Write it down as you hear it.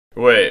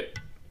Wait,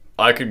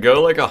 I could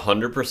go like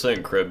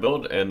 100% crit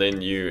build and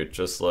then you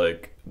just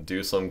like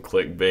do some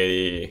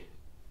clickbaity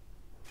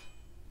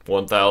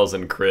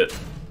 1000 crit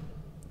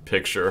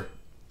picture.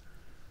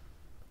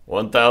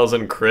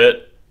 1000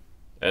 crit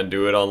and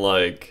do it on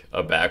like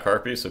a back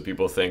harpy so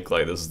people think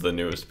like this is the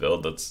newest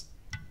build that's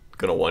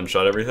gonna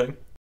one-shot everything.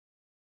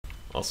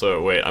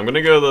 Also, wait, I'm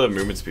gonna go the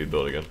movement speed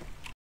build again.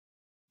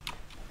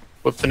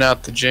 Whipping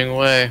out the Jing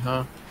way,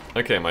 huh?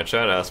 Okay, my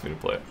chat asked me to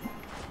play it.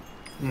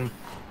 Hmm.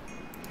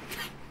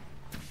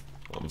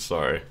 I'm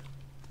sorry.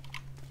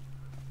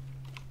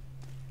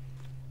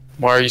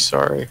 Why are you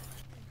sorry?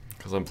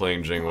 Because I'm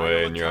playing Jing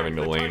Wei and you're having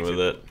to lane with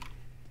it.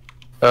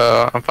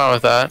 I'm fine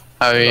with that.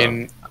 I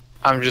mean,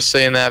 I'm just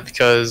saying that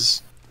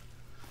because,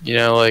 you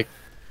know, like,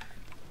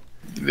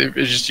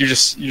 you're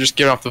just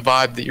getting off the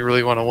vibe that you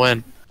really want to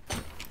win.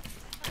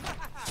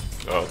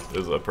 Oh,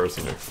 there's a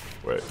person here.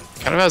 Wait.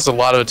 Kind of has a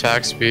lot of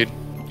attack speed.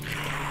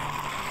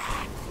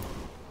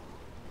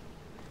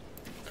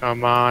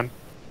 Come on.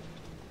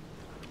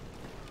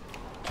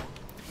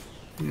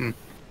 Hmm.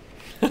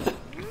 Is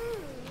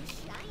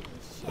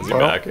he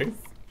backing?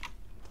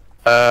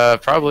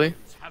 Probably.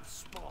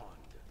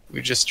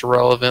 We just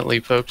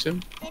irrelevantly poked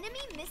him. Enemy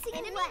missing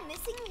left.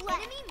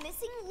 Enemy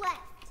missing left.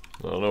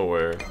 I don't know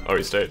where. Oh,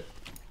 he stayed.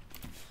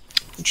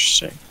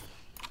 Interesting.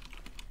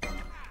 Oh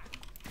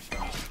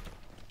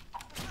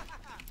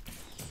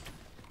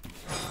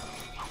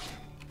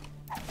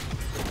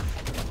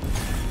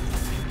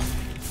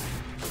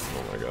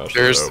my gosh.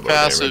 There's no the bow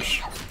passage.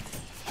 damage.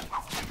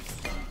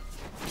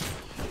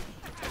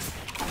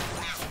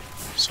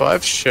 So I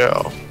have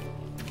shell.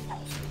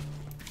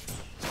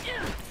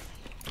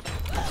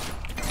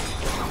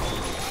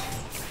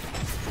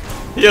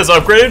 He has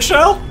upgraded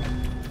shell?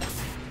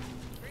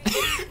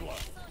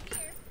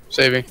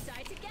 Saving.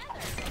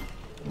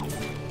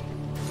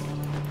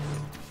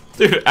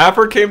 Dude,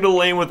 Apper came to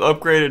lane with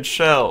upgraded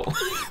shell.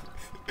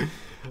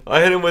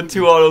 I hit him with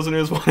 2 autos and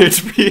he was 1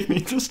 HP and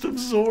he just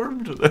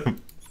absorbed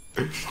them.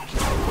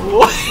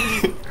 What?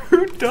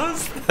 Who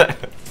does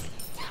that?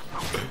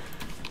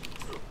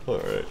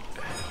 Alright.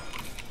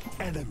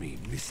 Enemy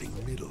missing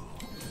middle.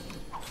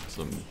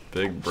 Some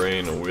big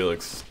brain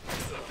Oelix.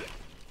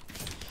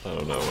 I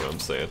don't know what I'm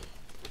saying.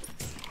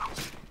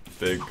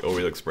 Big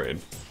Oelix brain.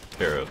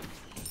 Para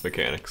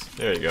mechanics.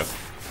 There you go.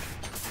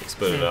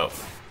 Spit it out.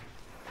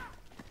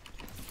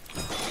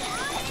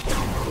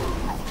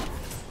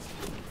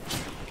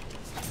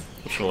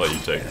 I'm just gonna let you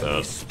take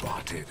that.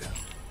 Spotted.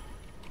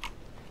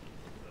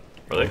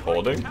 Are they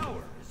holding?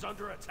 I'm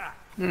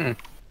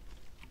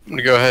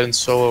gonna go ahead and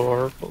solo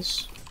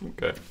oracles.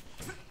 Okay.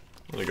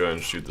 I'm gonna go ahead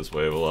and shoot this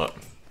wave a lot.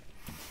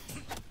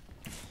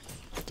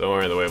 Don't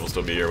worry, the wave will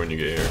still be here when you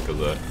get here, because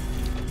that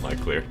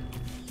might clear.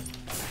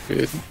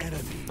 Good.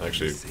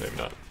 Actually, maybe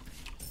not.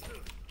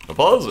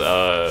 Apollo's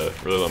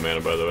really low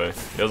mana, by the way.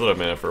 He doesn't have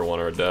mana for a 1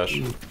 or a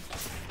dash.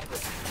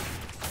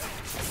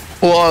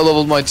 Well, I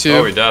leveled my 2.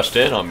 Oh, he dashed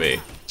in on me.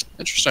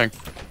 Interesting.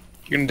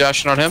 You gonna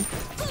dash it on him?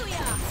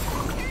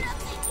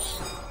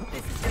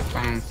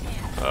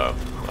 Oh,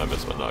 I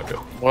missed my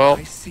knockup. Well,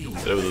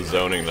 It was a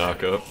zoning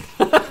knockup.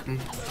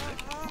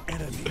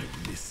 Enemy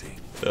missing.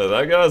 Yeah,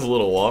 that guy's a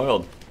little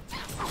wild.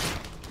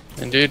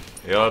 indeed.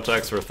 He auto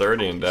attacks for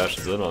 30 and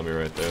dashes in on me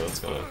right there. That's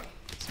kinda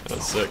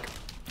sick.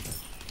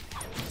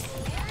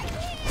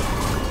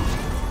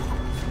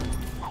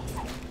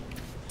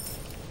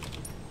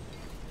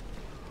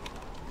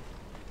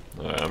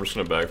 Alright, I'm just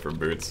gonna bag for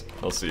boots.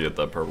 I'll see you at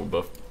that purple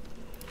buff.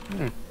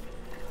 I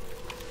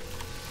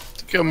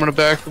think I'm gonna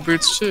back for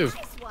boots too.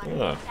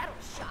 Yeah.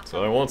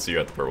 So I won't see you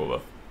at the purple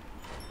buff.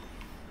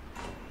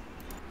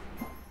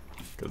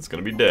 Cause it's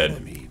gonna be dead.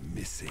 Enemy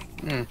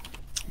missing.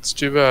 It's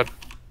too bad.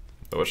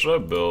 But what should I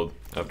build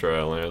after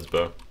I land his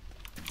bow?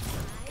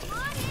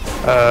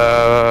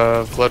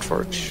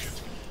 Bloodforge.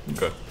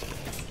 Okay.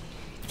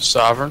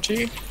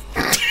 Sovereignty?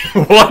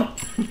 What?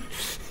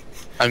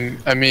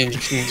 I mean, you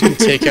can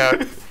take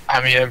out.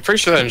 I mean, I'm pretty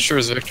sure that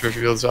ensures victory if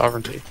you build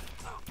sovereignty.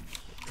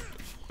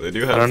 They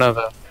do I don't have know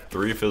though.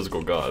 3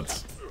 physical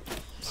gods.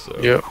 So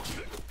Yep.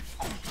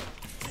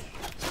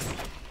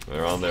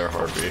 they're on their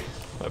heartbeat,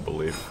 I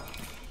believe.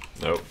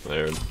 Nope,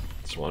 they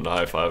just wanted to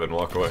high five and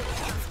walk away.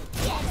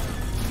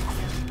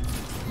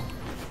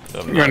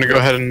 I'm gonna go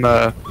ahead and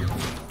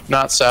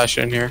not sash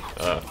in here.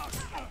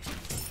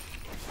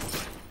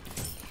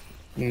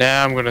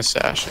 Now I'm gonna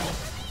sash in.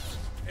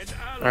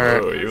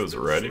 Alright. Oh, he was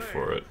ready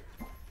for it.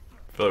 I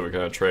feel like we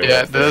kind of trade.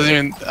 Yeah, off that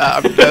there.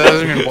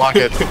 doesn't even block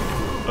it.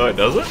 Oh, it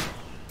does it?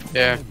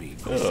 Yeah.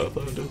 Oh, I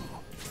thought it did.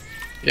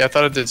 Yeah, I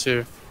thought it did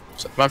too.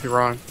 So, I might be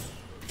wrong.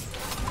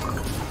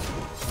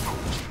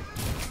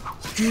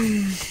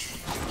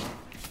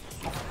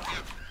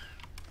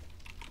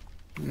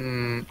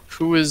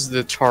 Who is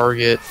the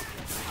target?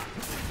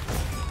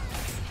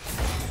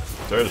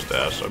 Sorry, just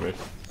dash. I mean,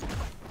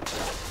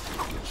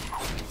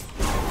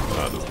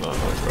 that does not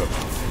look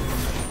rough.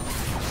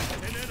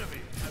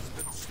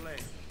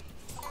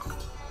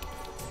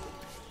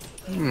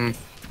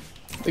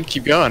 Then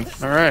keep going.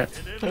 Alright.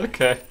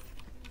 Okay.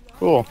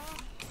 Cool.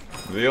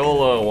 The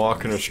old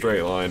walk in a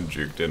straight line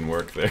juke didn't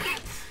work there.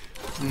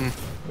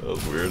 That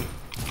was weird.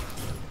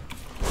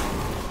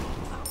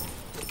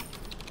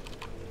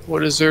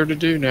 What is there to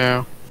do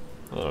now?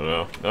 I don't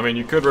know. I mean,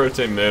 you could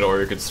rotate mid,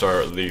 or you could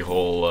start the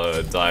whole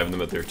dive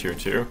them at their tier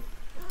 2.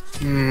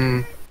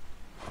 It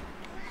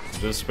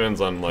just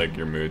depends on like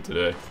your mood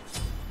today.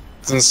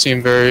 Doesn't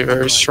seem very,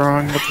 very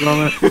strong at the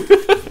moment.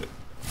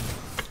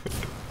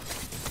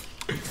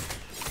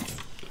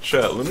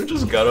 Chat, Luna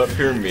just got up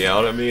here,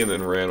 meowed at me, and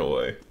then ran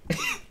away.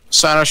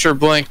 Sinosure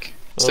Blink,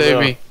 save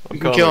me. I'm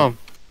You can kill him.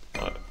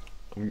 I'm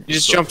You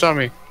just jumped on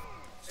me.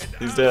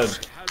 He's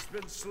dead.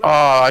 Oh,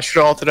 I should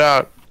have ulted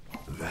out.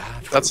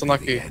 That's will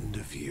be unlucky. the end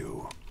of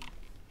you.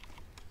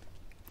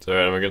 It's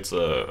alright, I'm against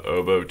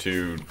Oboe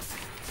 2,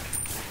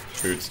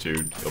 Boots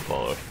 2,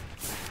 Apollo.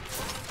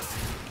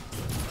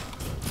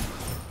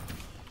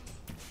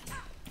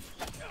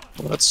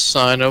 Let's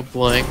Sino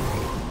Blink.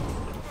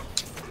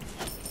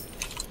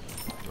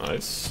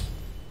 Nice.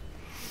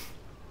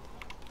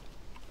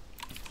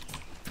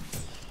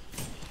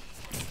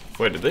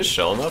 Wait, did they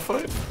shell in that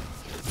fight?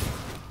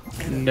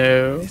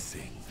 No.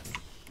 Missing.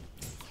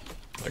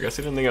 I guess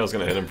he didn't think I was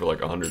gonna hit him for like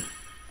 100.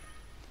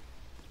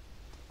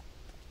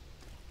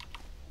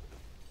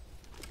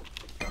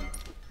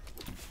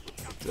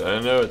 Did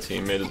I know a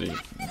teammate is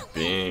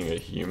being a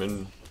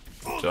human?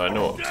 Did I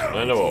know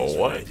a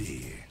what?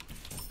 Ready.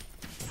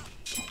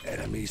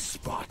 Enemy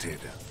spotted.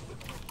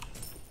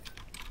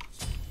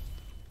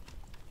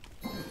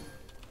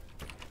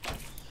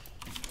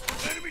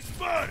 Enemy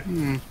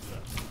spotted.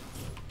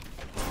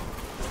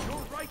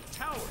 Your right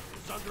tower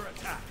is under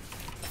attack.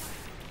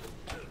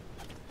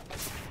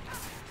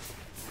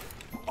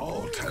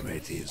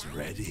 Ultimate is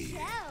ready.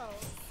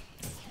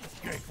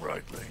 Gank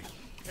right lane.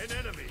 An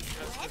enemy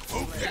has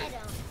been Get 'em.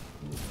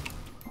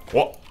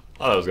 What? I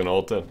thought I was gonna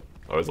ult in.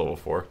 Oh, he's level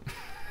 4.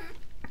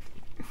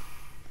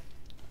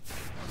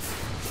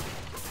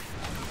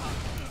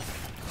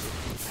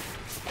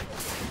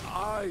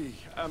 I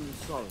am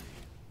sorry.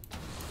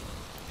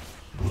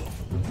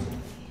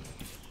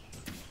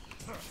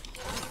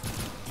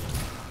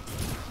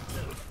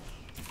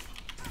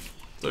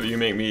 So you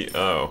make me.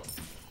 Oh.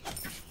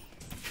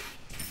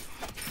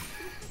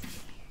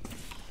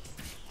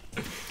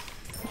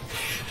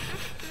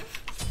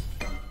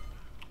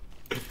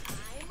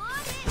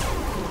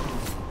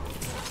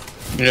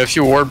 You know, if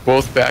you ward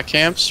both back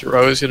camps, you're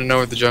always gonna know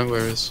where the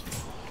jungler is.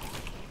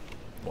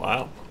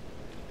 Wow.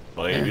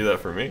 Why didn't you do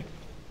that for me?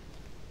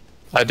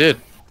 I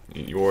did.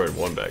 You warded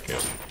one back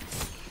camp.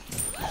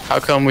 How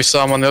come we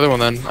saw him on the other one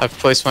then? I've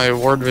placed my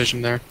ward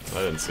vision there. I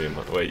didn't see him.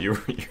 Wait,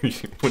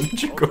 when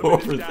did you go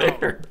over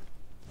there?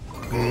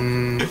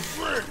 When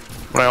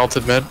I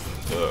ulted mid.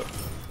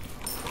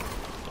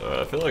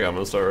 I feel like I'm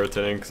gonna start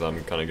rotating because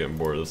I'm kind of getting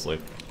bored of this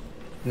lane.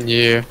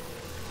 Yeah.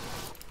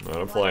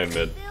 I'm flying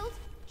mid. Build,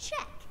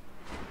 check.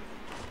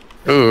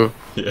 Ooh.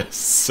 Yes,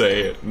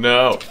 say it.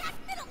 No.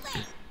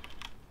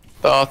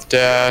 Thoth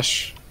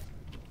dash.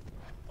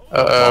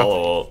 Uh-oh.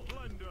 Apollo ult.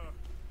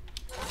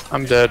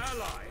 I'm dead.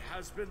 Ally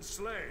has been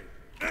slain.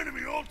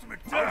 Enemy ultimate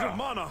out of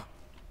mana.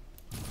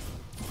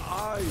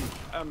 I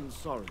am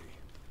sorry.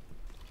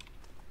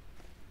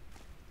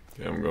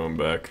 Okay, I'm going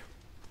back.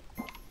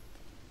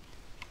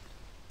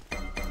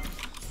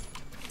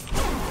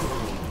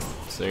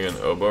 Seeing an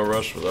oboe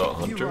rush without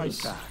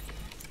hunters.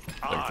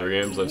 Like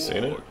 3 games I've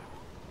seen it.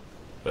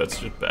 That's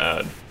just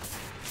bad.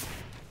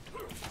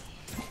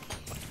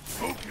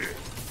 Okay.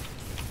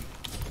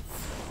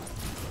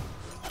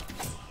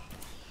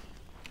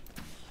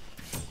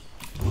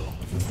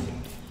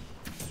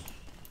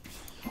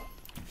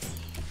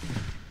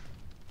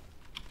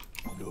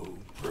 No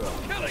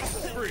problem.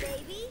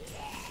 Baby.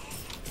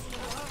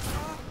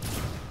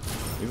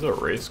 He's a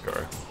race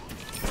car.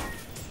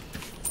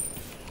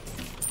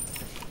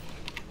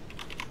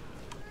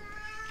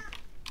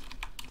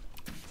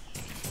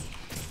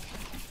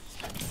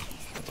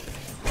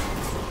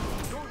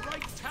 Your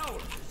right tower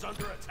is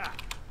under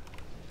attack.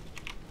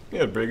 He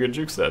had pretty good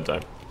jukes that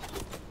time.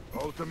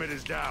 Ultimate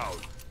is down.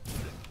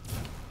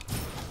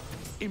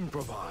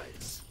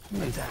 Improvise.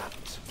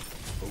 Adapt.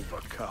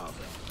 Overcome.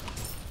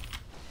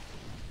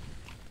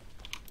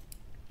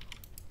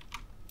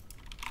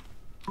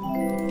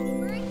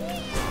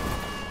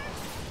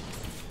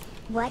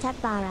 What up,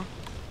 BaRRA?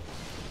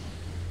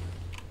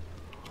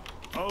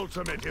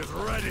 Ultimate is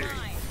ready.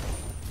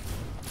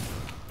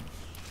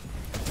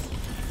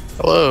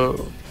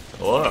 Hello.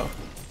 Hello.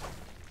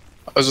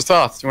 Oh, there's a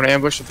Thoth. You want to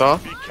ambush the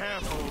Thoth? Be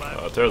careful,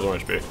 lad. Terra's 1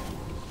 HP.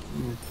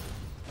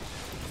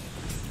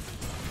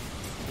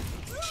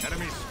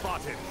 Enemy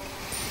spotted.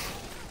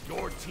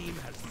 Your team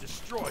has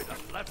destroyed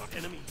a left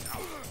enemy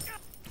tower.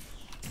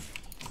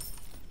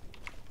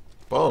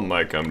 Ball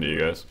might come to you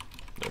guys.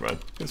 Never mind.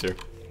 He's here.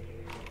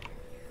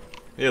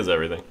 He has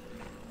everything.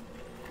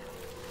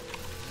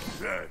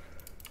 Dead.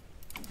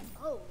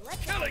 Oh,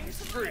 let's Killing drink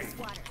some spree. ice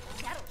water.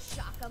 That'll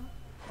shock 'em.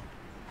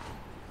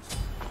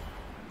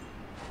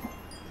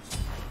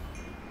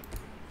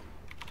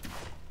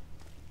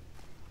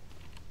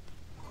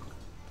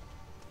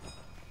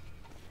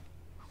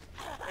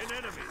 An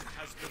enemy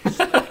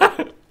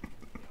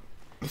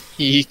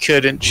He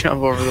couldn't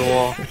jump over the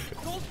wall.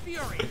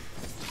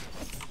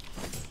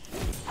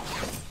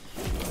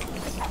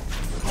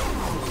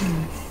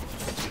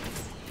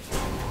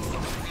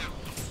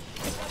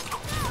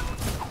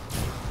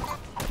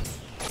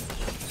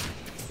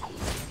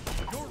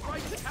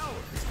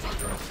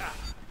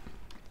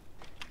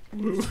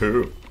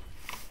 Woohoo.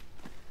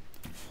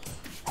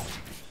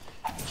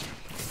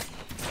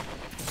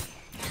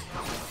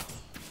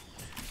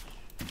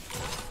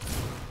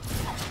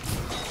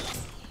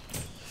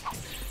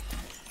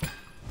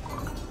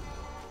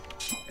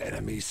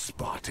 Enemy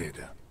spotted.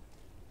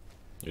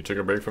 You took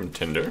a break from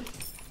Tinder?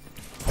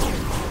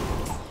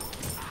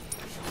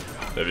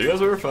 Have you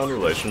guys ever found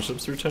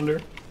relationships through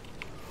Tinder?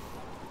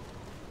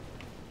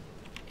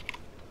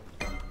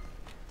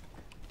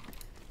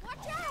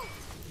 Watch out!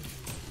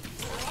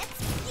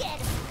 Let's get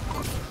him.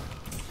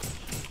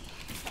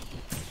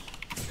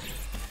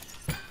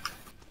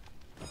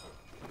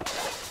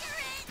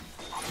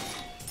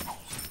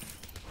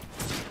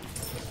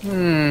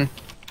 Hmm.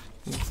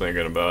 I'm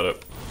thinking about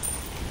it.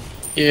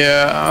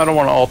 Yeah, I don't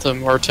want to ult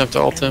him or attempt to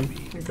ult him.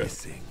 Okay.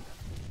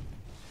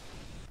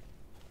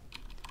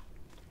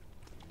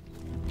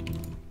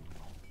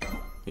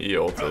 He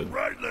ulted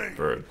Right lane.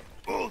 for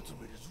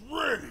Ultimate is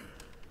ready.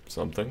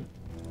 something.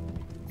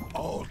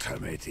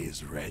 Ultimate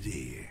is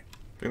ready.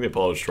 I think the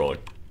Apollo's trolling.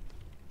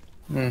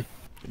 Hmm.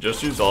 He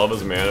just used all of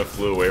his mana,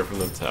 flew away from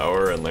the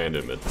tower, and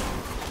landed mid.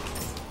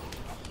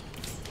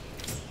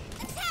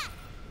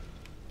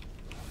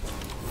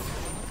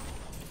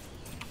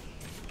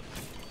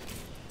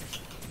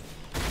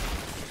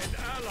 An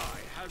ally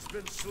has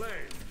been slain.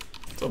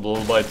 What's up,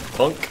 little bite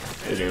punk?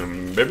 Hey,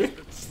 doing, baby?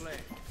 Been slain.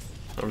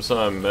 Every time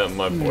I met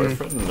my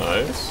boyfriend,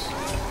 nice.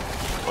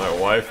 My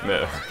wife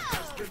met her.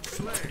 Has been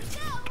slain.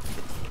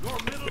 Your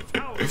middle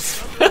tower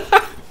is under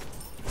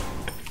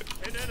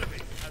an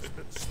enemy has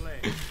been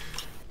slain.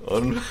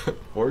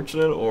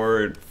 Unfortunate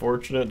or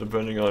fortunate,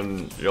 depending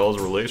on y'all's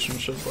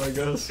relationship, I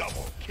guess.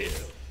 Double kill.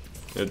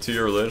 In a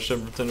 2-year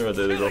relationship with Tinder, I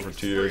dated a girl for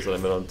 2 years that I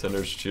met on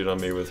Tinder. She cheated on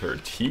me with her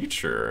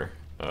teacher.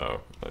 Oh,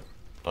 I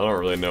don't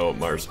really know what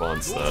my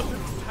response to that.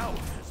 Tower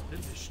has been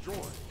destroyed.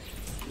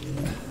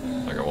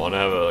 Like, I want to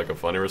have a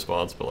funny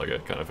response, but like I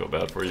kind of feel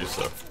bad for you,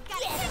 so. Get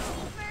him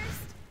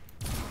first.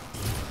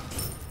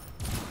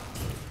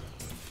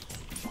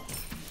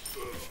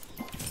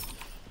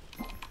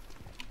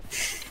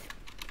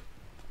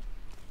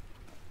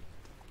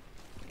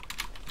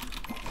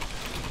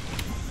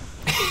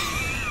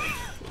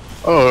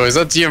 Oh, is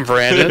that DM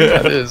Brandon?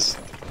 That is.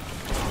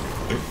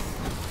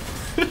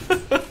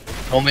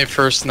 Only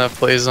person that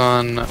plays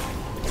on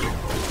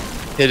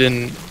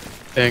hidden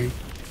thing.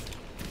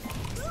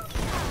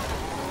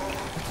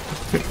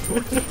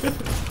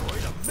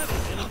 Destroyed a middle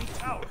enemy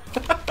tower.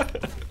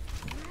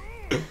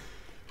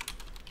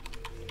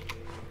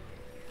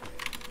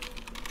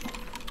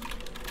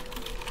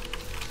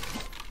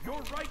 Your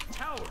right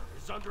tower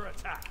is under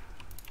attack.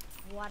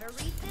 Water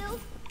refill?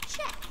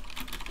 Check.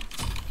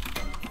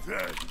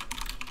 Dead.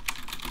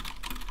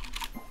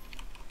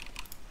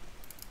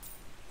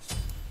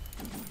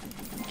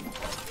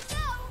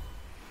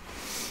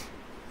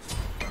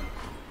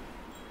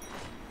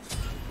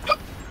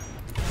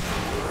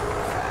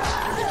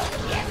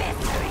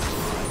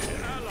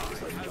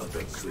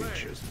 Another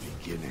creature's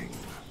beginning.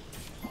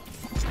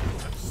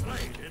 I've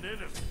slain an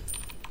enemy.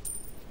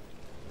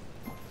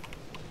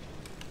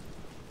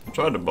 I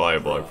tried to buy a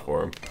block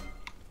for him.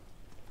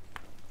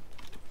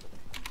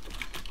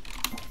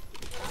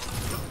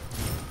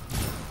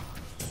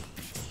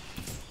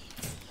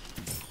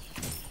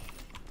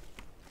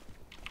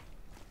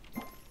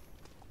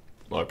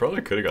 Well, I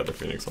probably could have got the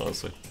Phoenix,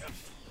 honestly.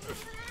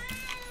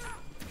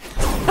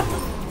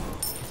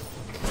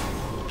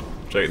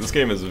 Jake, this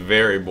game is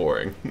very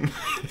boring.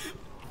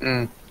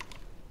 Mm.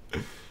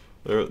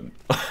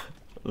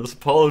 This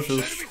Apollo's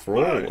just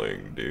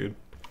trolling, dude.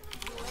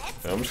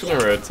 Yeah, I'm just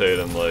gonna rotate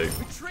and like,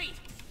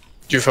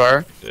 Did you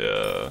fire?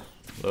 yeah.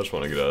 I just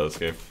want to get out of this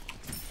game.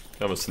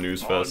 Kind of a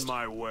snooze On fest.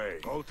 my way.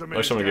 Ultimate I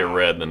just want to get down.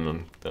 red, and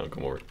then I'll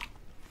come over.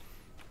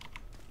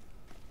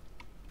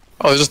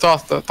 Oh, there's a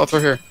thought. Thoughts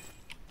right here.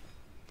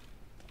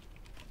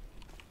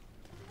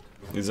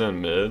 He's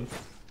in mid.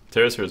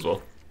 Terra's here as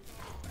well.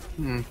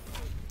 Hmm.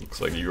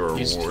 Looks like you are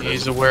He's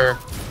rewarded. aware.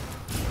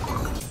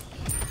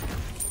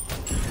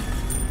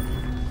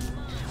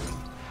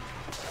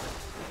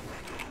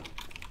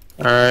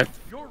 Alright.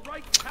 Your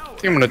right tower. I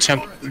think I'm gonna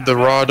attempt the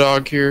raw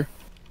dog here.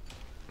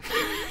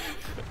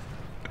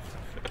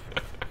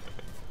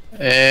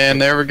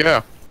 And there we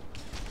go.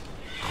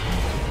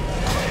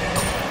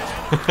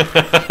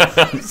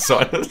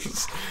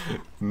 Silas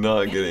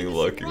not getting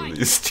lucky with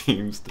these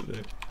teams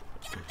today.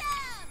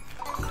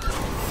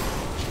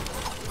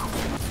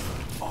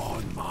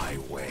 On my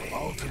way.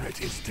 Ultimate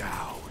is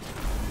down.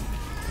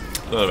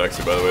 Not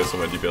actually, by the way, so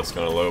my DPS is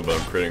kind of low, but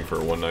I'm critting for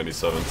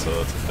 197, so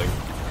that's a thing.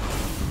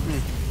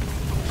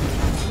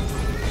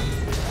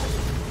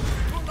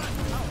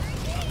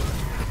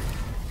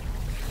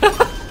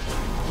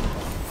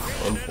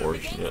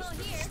 Unfortunate.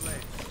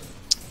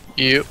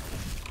 Yep.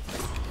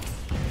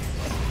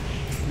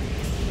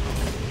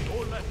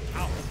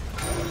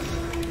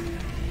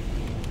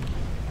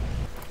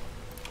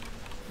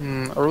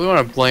 I really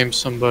want to blame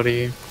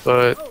somebody,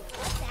 but Oh,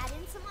 let's add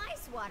in some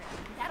ice water.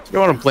 That'll I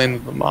don't want to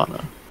blame the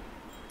mana.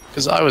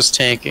 Because I was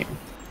tanking.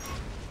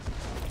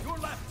 Your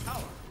left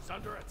tower is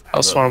under attack. I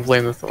also want to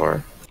blame the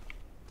Thor.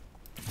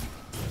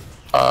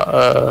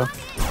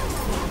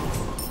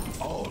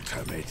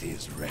 Ultimate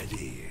is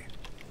ready.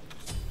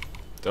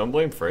 Don't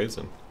blame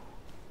Phrasen.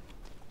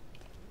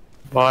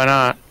 Why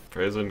not?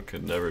 Phrasen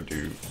could never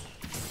do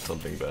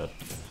something bad.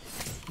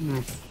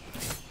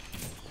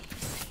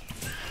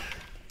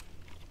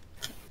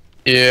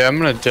 Yeah, I'm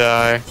gonna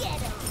die.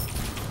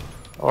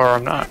 Or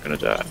I'm not gonna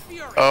die.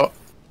 Oh.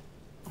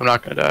 I'm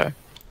not gonna die.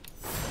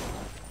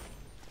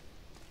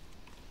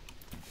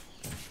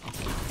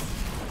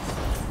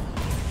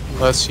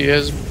 Unless he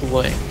has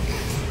blink.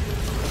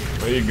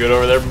 Are you good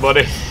over there,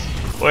 buddy?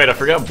 Wait, I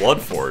forgot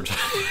Bloodforge.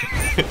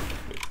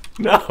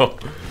 No!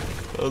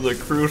 That was a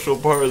crucial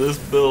part of this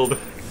build.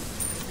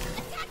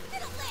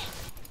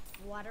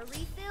 Water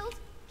refills?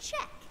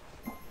 Check.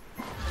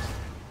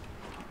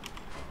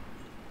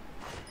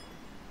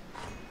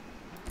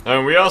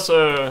 And we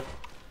also...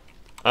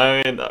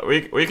 I mean,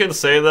 we can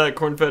say that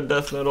corn-fed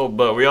death metal,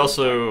 but we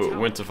also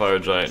went to Fire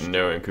Giant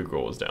knowing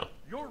Kukul was down.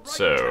 Your right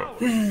So, tower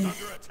is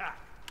under attack.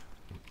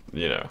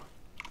 you know.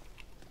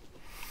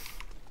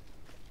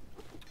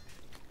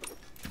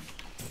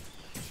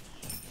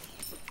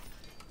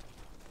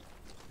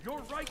 Your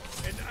right,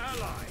 an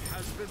ally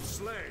has been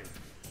slain.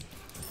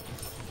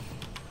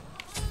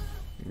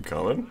 You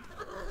coming?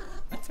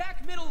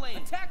 Attack middle lane!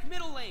 Attack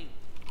middle lane!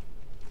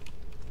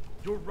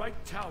 Your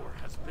right tower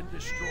has been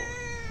destroyed.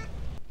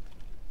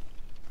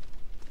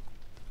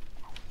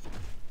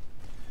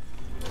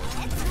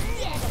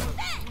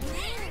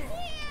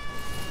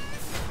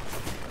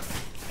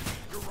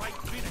 Your right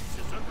Phoenix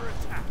is under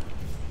attack.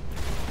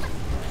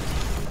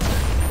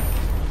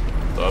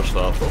 Dodge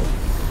thoughtful.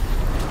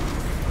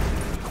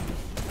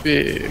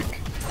 Big.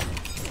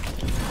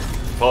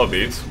 Follow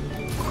beats.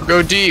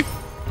 Go deep.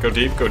 Go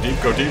deep, go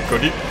deep, go deep, go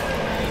deep.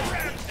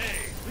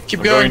 Keep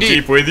I'm going, going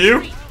deep with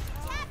you.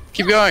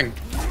 Keep going.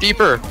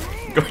 Deeper.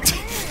 Go deep.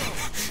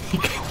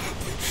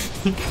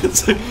 You can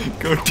say,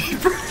 go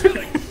deeper.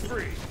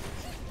 Free.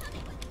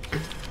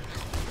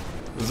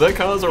 Does that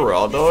count as a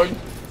raw dog?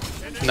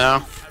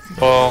 No.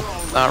 Well,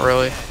 not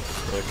really.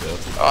 Okay.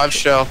 Oh, I have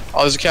shell.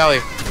 Oh, there's a Cali.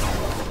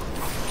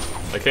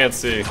 I can't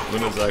see.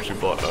 Luna's actually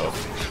blocked. Oh.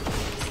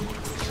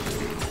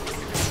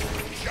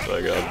 So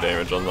I got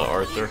damage on the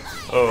Arthur.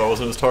 Oh, I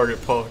wasn't his target,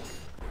 Pog.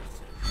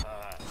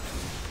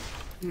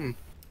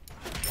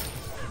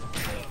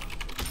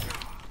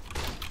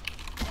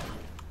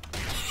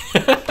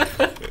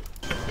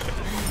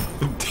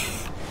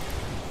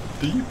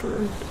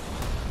 Deeper.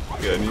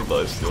 Yeah, I need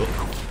lifesteal.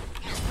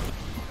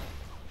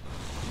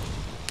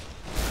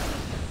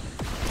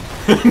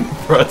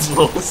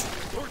 Pretzels.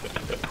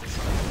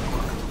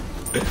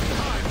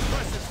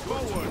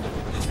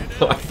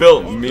 I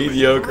felt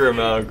mediocre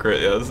amount of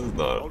crit. Yeah, this is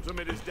not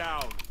Ultimate is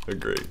down. a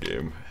great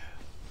game.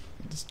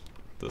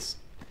 This.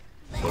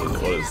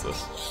 What is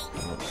this?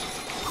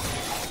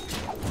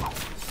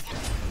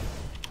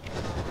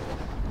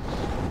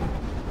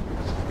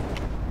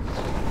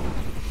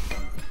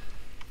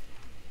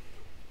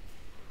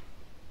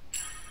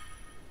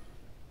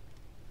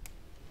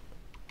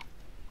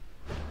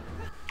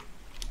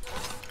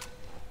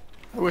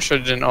 I wish I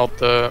didn't ult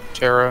the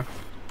Terra.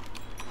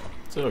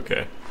 It's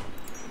okay.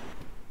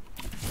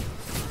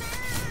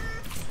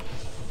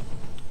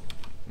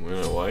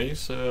 Luna, why are you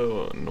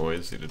so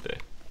noisy today?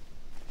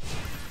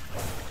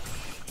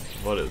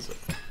 What is it?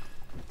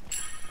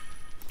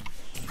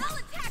 I'll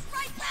attack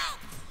right now.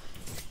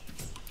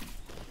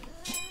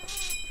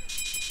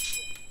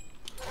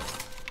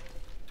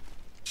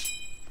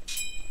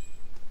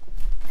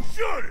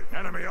 Shoot it!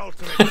 Enemy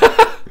ultimate.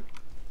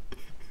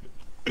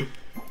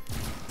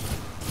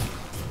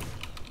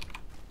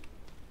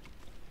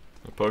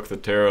 I poke the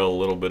Terra a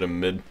little bit in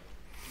mid.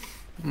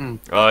 You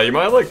might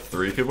have like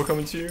 3 people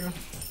coming to you.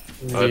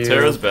 Yeah.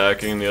 Terra's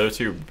backing, the other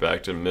 2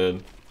 backed in mid. I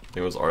think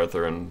it was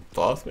Arthur and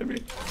Thoth,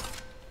 maybe?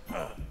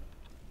 I'm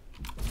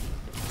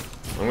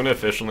gonna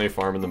efficiently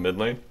farm in the mid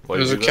lane. while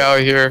you There's a do that.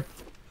 Cali here.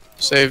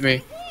 Save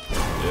me.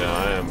 Yeah,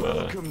 I am,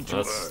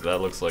 that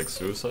looks like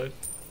suicide.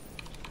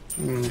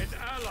 An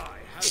ally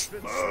has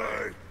been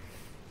slain.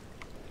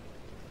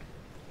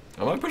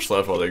 I might push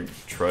left while they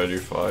try to do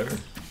fire.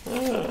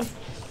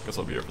 Guess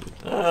I'll be here for this.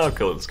 I'll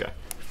kill this guy.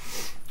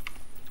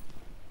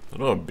 I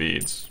don't have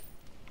beads.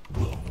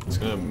 It's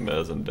gonna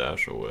mez and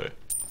dash away.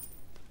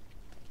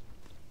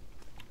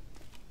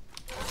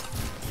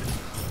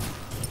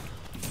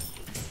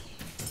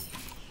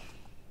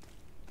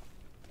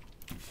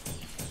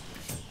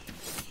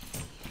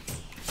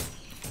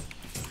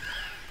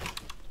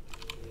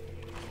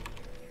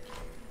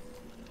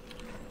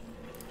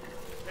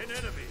 An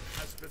enemy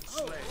has been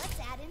Oh, slain. let's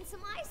add in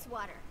some ice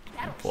water.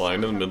 That'll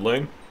Flying to the mid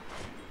lane.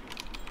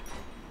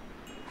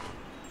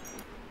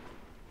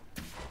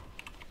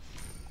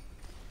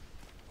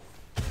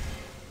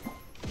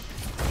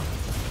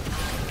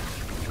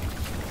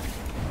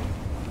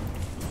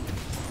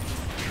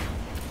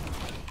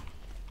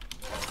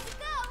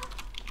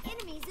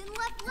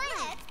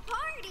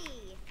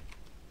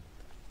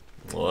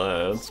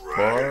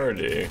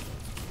 Alrighty.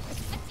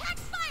 Attack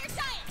fire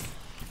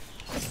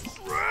giant!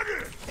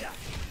 Ready!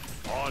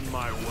 On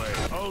my way.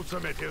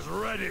 Ultimate is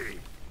ready.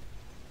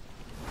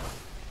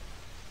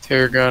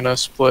 They're gonna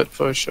split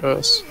push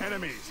us.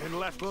 Enemies in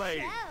left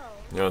lane.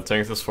 You wanna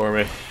tank this for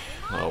me?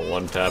 I'll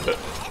one tap it.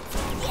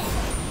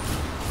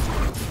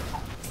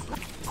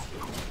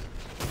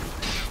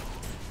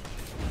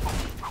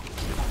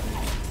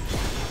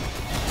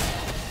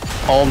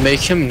 I'll make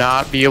him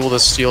not be able to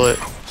steal it.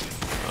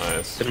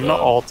 Nice. Get him to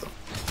ult.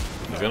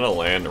 He's gonna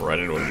land right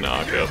into a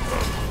knockup.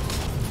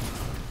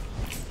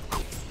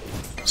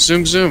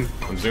 Zoom, zoom.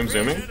 I'm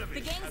zooming. The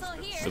gang's all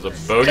here. There's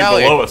a bogey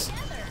Callie. below us.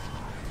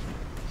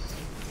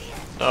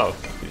 Oh.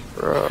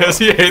 Bro. Does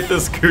he hate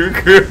this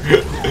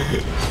cuckoo?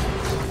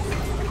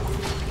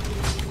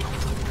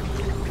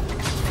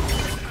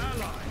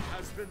 Ally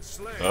has been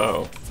slain.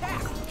 Oh.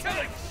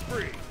 Killing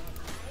spree.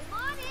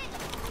 I'm on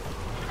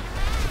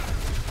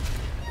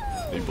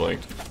it. He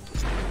blinked.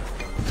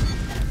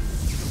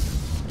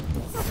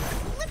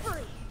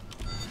 Slippery.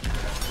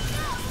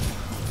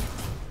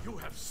 You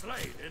have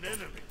slain an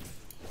enemy.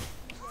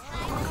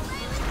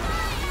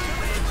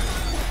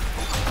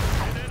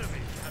 An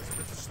enemy has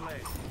been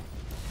slain.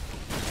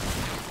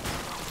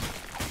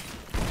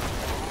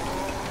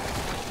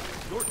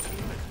 Your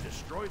team has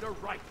destroyed a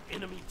right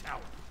enemy tower.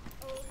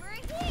 Over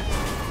here.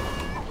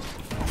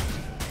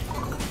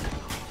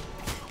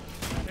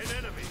 An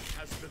enemy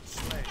has been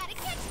slain. Gotta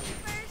catch me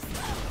first.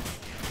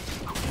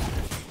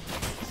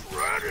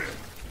 Ready!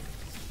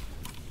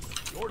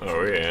 Your Oh,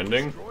 are we team has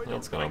ending? destroyed a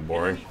That's kind of right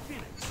boring. enemy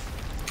phoenix.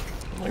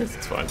 I guess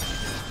it's fine.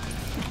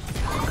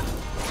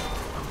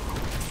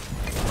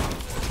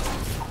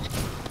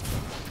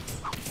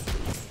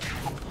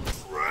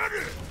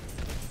 Ready!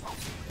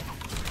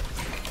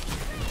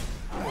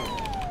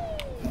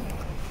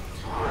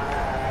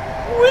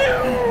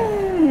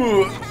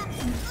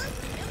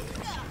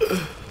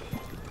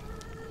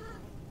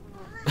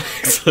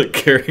 It's like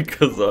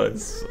Karika's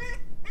eyes.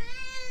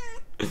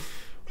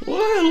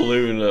 What,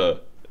 Luna?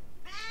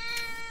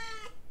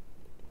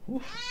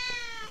 What?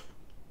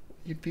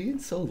 You being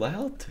so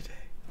loud today?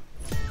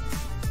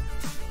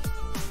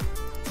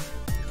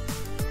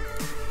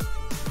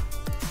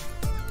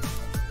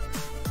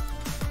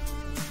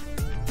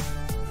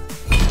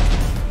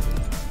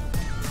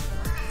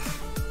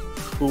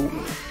 Cool.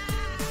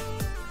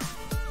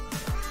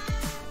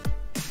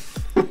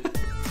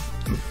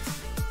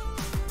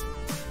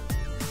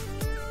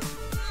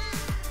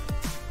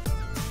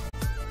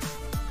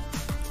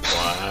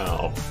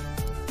 Wow.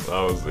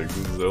 That was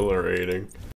exhilarating.